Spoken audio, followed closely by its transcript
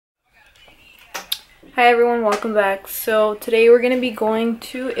Hi everyone, welcome back. So today we're going to be going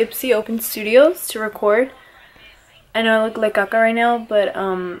to IPSYOS Open Studios to record. I know I look like caca right now, but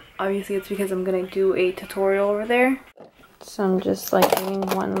obviously it's because I'm going to do a tutorial over there. So I'm just like doing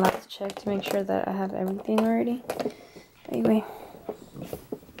one last check to make sure that I have everything already. Anyway.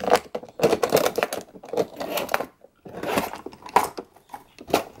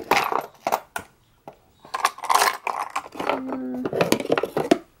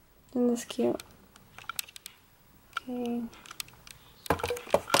 Isn't this cute? Okay.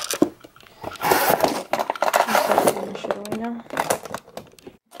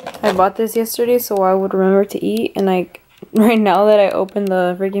 I bought this yesterday so I would remember to eat, and like right now that I opened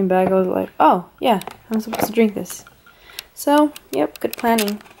the freaking bag, I was like, oh yeah, I'm supposed to drink this. So yep, good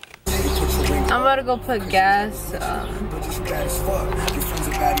planning. I'm about to go put gas.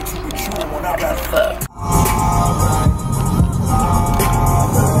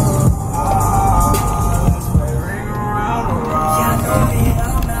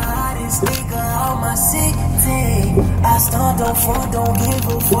 I stand up front, don't give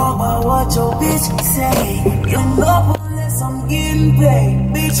a fuck about what your bitch say. You know unless I'm getting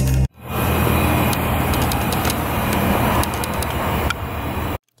paid, bitch.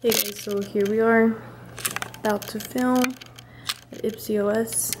 Okay guys, so here we are, about to film at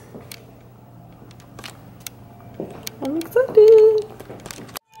IPSYOS. I'm excited.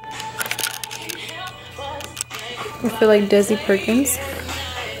 I feel like Desi Perkins.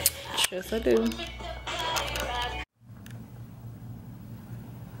 Yes, I do.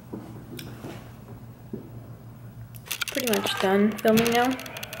 Pretty much done filming now.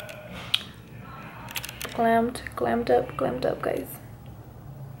 Glammed up, guys.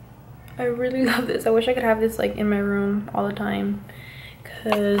 I really love this. I wish I could have this like in my room all the time,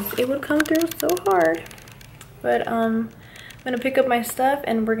 because it would come through so hard. But I'm gonna pick up my stuff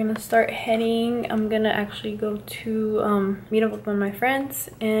and we're gonna start heading. I'm gonna actually go to meet up with one of my friends,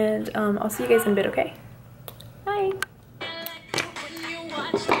 and I'll see you guys in a bit, okay? Bye.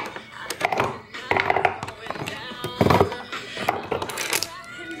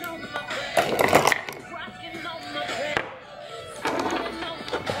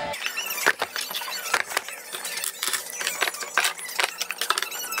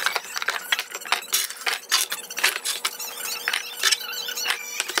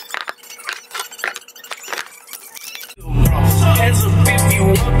 Hands up if you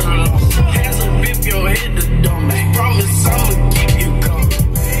want the loss. Hands up if your head the dumb. Promise I'ma keep you calm.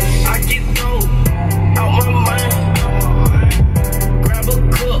 I get through out my mind. Grab a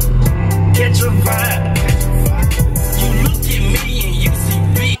cup, catch a vibe. You look at me and you see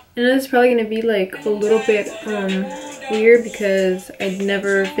me. I know it's probably gonna be like a little bit weird because I'd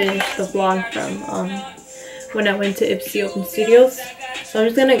never finished the vlog from when I went to IPSYOS Open Studios. So I'm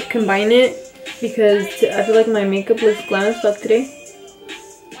just gonna combine it, because I feel like my makeup looks glam as fuck today.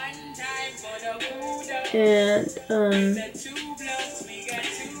 And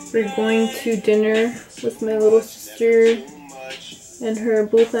we're going to dinner with my little sister and her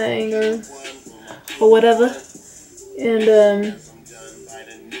boo thing or whatever. And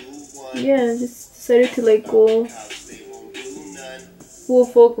yeah, just decided to like go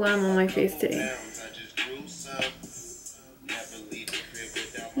full glam on my face today.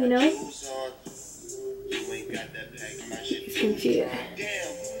 You know? You can see it.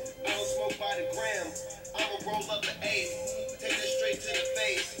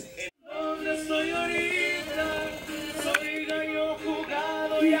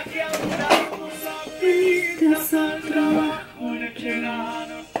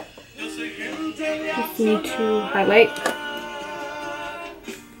 Just need to highlight.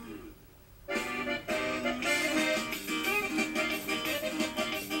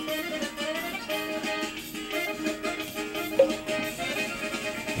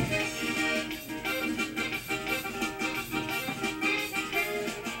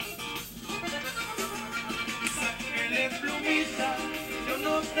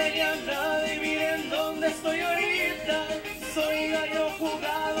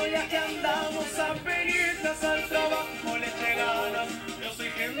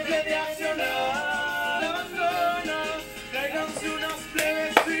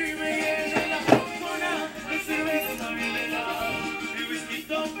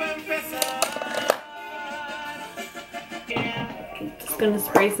 Just gonna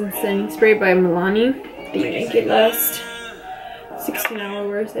spray some setting spray by Milani. The Naked Last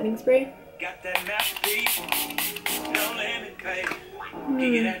 16-hour setting spray.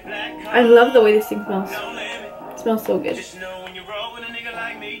 I love the way this thing smells. It smells so good.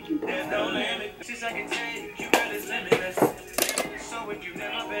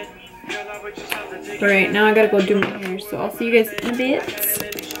 Alright, now I gotta go do my hair, so I'll see you guys in a bit.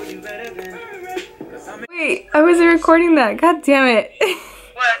 Wait, I wasn't recording that. God damn it.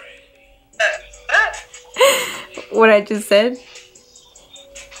 What I just said?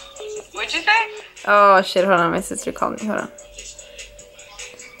 What'd you say? Oh shit, hold on, my sister called me, hold on.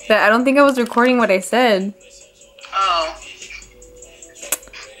 I don't think I was recording what I said. Oh.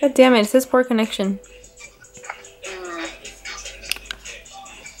 God damn it, it says poor connection.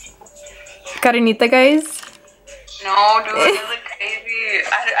 Carinita, guys? No, dude, you look crazy.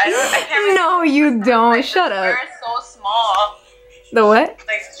 I can't. No, you don't. Shut up. It's so small. The what?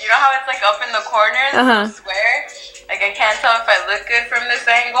 Like, you know how it's like up in the corner? Uh-huh. I swear. Like, I can't tell if I look good from this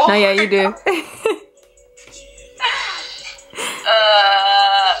angle. Oh yeah, you do.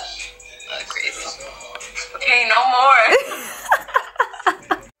 Crazy. Okay, no more.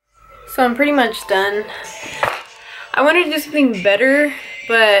 So I'm pretty much done. I wanted to do something better,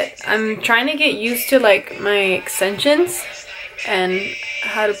 but I'm trying to get used to like my extensions and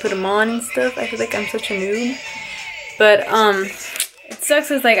how to put them on and stuff. I feel like I'm such a noob. But it sucks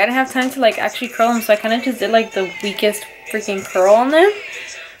because like I didn't have time to like actually curl them, so I kind of just did like the weakest freaking curl on them.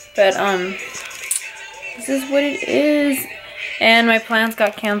 But this is what it is. And my plans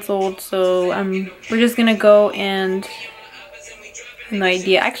got canceled, so we're just gonna go and no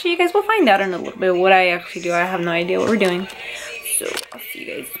idea. Actually, you guys will find out in a little bit what I actually do. I have no idea what we're doing. So I'll see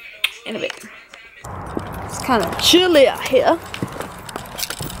you guys in a bit. It's kind of chilly out here.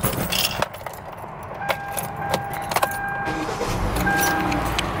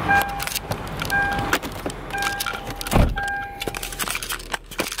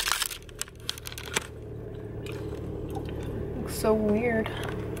 Looks so weird.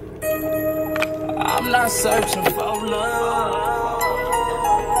 I'm not searching for love.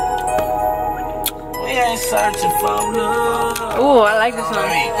 We ain't searching for love. Oh, I like this one.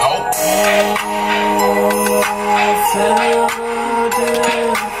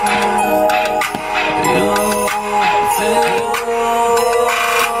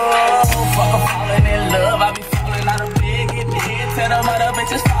 Fuck, I'm falling in love. I be falling out of bed, get the head, tell them other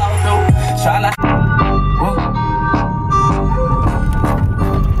bitches fall through. Tryna.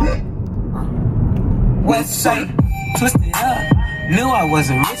 Website twisted up, knew I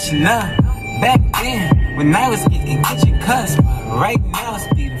wasn't rich enough back then when I was getting kitchen cuts. But right now,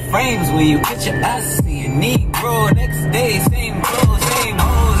 speed frames when you picture us. See a Negro next day, same clothes, same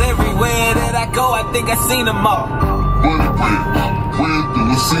hoes. Everywhere that I go, I think I seen them all. Where do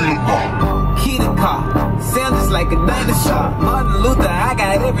you see them all? Key the car, sound just like a dinosaur. Martin Luther, I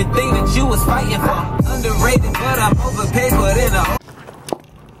got everything that you was fighting for. Underrated, but I'm overpaid, but in a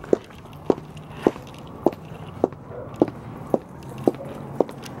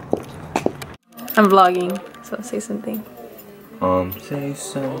I'm vlogging, so say something. Say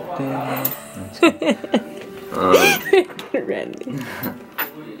something. Randy.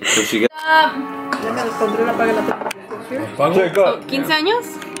 So she got. ¿15 años?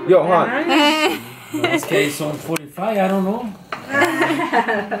 Yo, huh? Es que son 45, I don't know.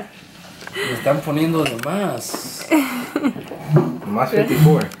 Me están poniendo de más. Más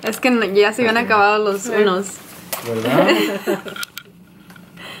 54. Es que ya se habían acabado los unos. ¿Verdad?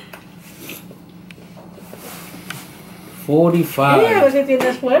 45. Sí, a ver si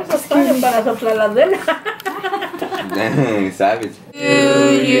tienes fuerzas para soplar las velas. Savage.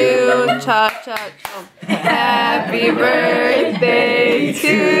 To you, cha cha cha. Happy birthday to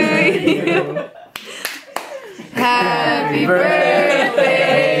you. Happy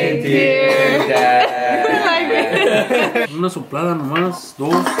birthday, dear Dad. Una soplada nomás,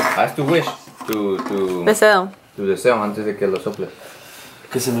 dos. Haz tu wish. Tu Deseo. deseo antes de que lo soples.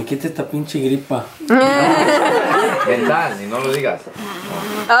 Que se me quite esta pinche gripa. Mental, y no lo digas.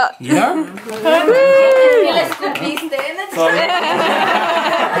 ¿Ya? ¿Y le escupiste?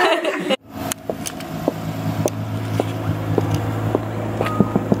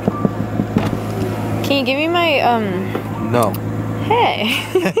 Can you give me my No. Hey.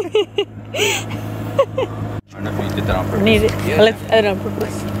 I don't know if you did that on purpose. Need it. Yeah. Let's edit on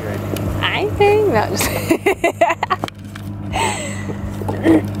purpose. I think no, just We're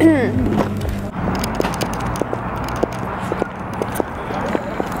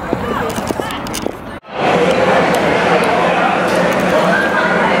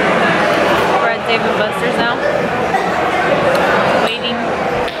at Dave & Buster's now. Waiting.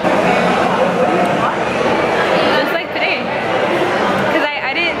 Just like today. Because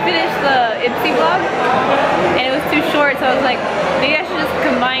I didn't finish the IPSYOS vlog and it was too short, so I was like, maybe I should just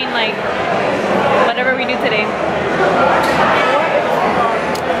combine like whatever we do today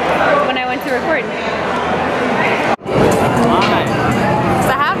when I went to record. Why? Because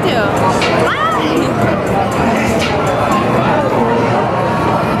I have to.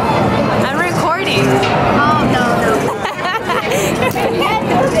 I'm recording. Oh, no.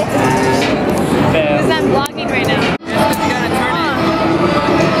 Because I'm vlogging right now. You gotta turn it.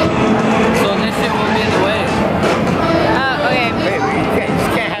 So this shit won't be in the way. Oh, okay. Wait, you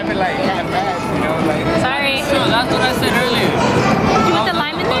can't have it like half-ass, you know, like. Sorry. So that's what I said earlier. You put the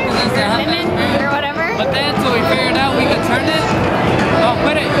lime in there? Or lemon? Or whatever? But then, so we figured out we could turn it. Oh,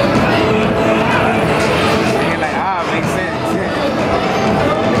 put it.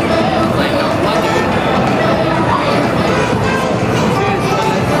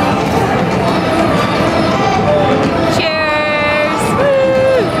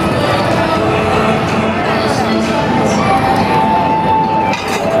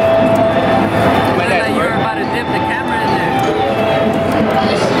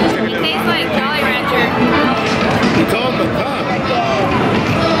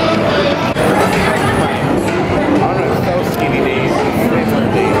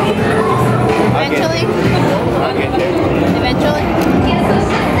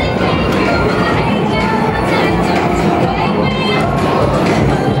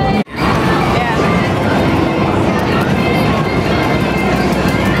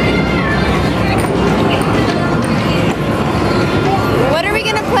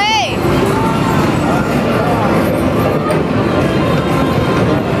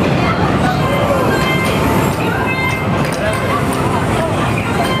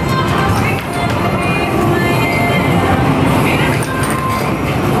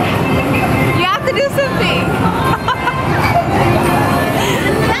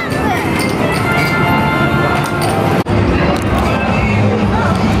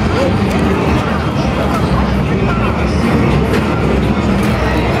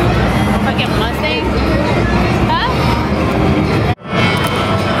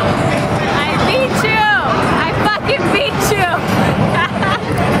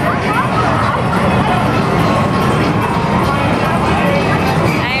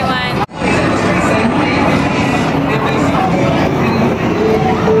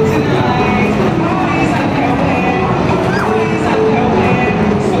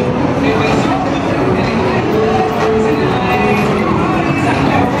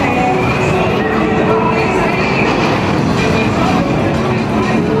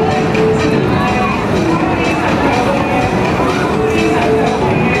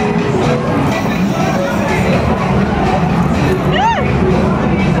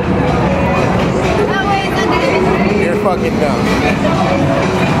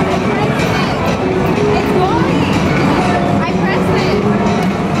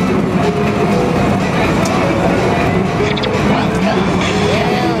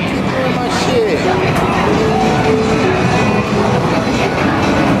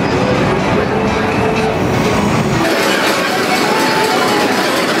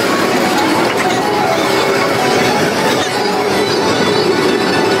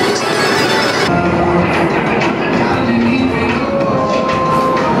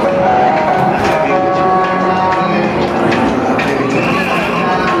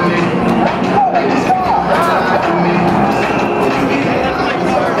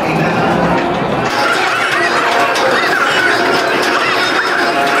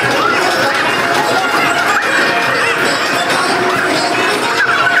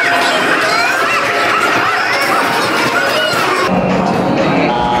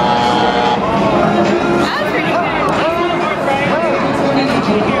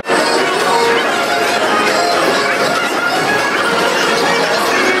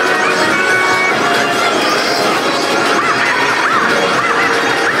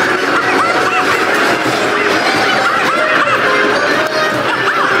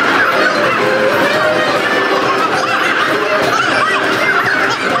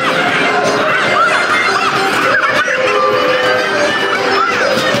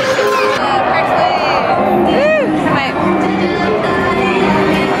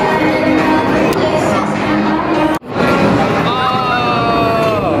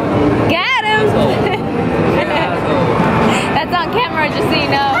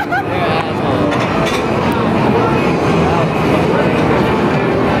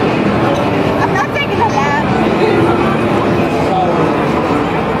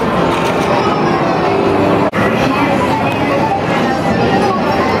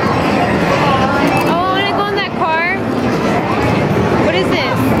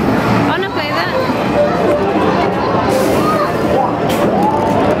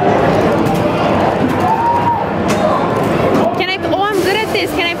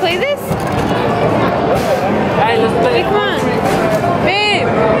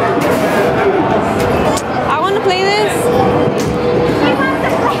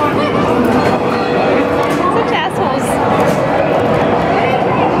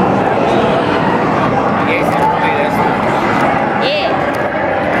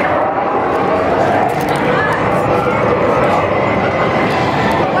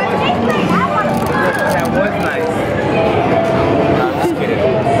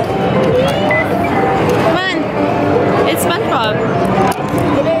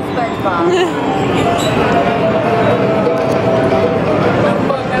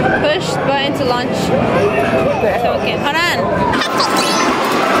 Push button to launch. So okay, hold on.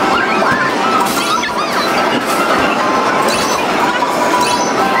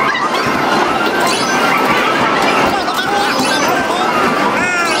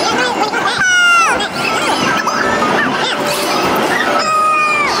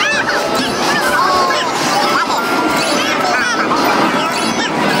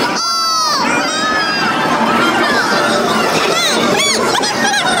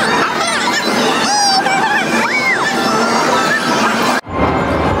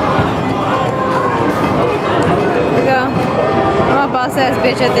 Boss-ass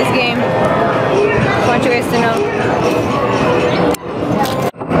bitch at this game. I want you guys to know.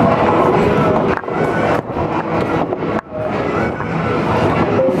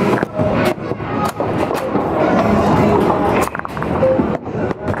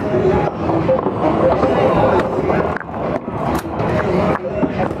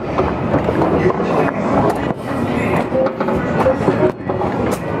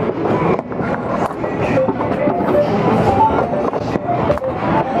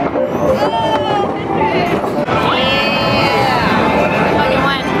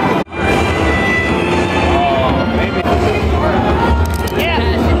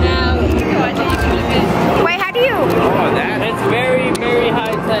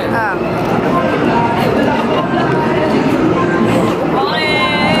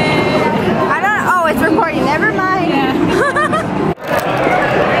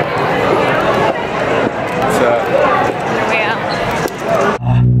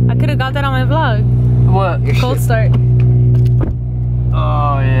 Cold start.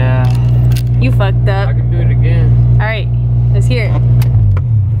 Oh yeah. You fucked up. I can do it again. Alright, let's hear it.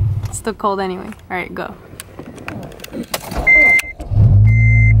 It's still cold anyway. Alright, go.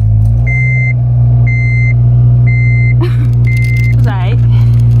 It's alright.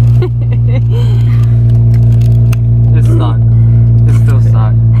 It's stuck. It's still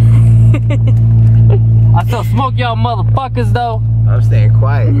stuck. I still smoke y'all motherfuckers though. I'm staying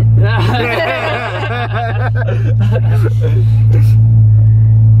quiet.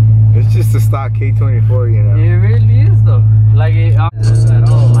 It's just a stock K24, you know. It really is though. Like it at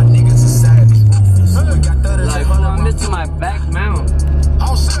all. My niggas are savage. Like I'm missing my back mount.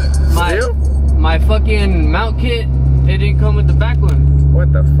 My fucking mount kit, it didn't come with the back one.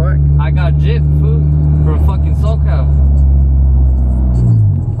 What the fuck? I got jip food from fucking SoCal.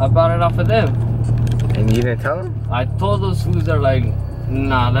 I bought it off of them. And you didn't tell them? I told those fools, they're like,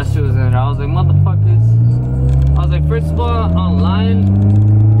 nah, that shit was in there. I was like, motherfuckers. I was like, first of all, online,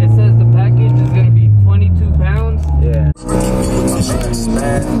 it says the package is gonna be 22 pounds. Yeah. Cooking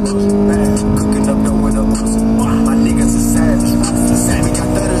up the window. My niggas are savage. Sammy got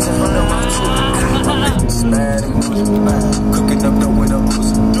thudders and run around too. Cooking up the window.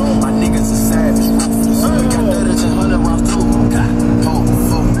 My niggas are savage. Got thudders and run around too.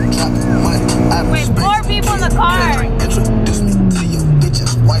 Wait, 4 people in the car. Introduce me to your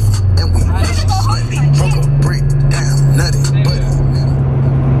bitch's wife, and we broke a brick down, nutty, buddy.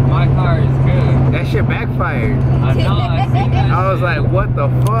 My car is good. That shit backfired. I know, I seen that. I was like, what the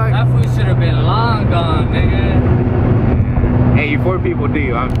fuck? That food should have been long gone, nigga. Hey, you 4 people do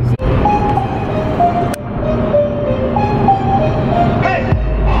you? I'm just...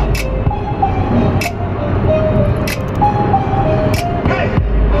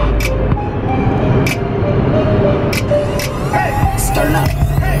 Starting up.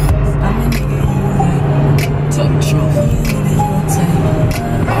 I'm a nigga, tell the truth.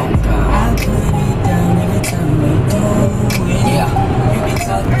 Oh God, I put it down every time we do it. Yeah, you can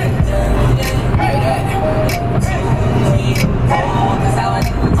talk it down, hear that.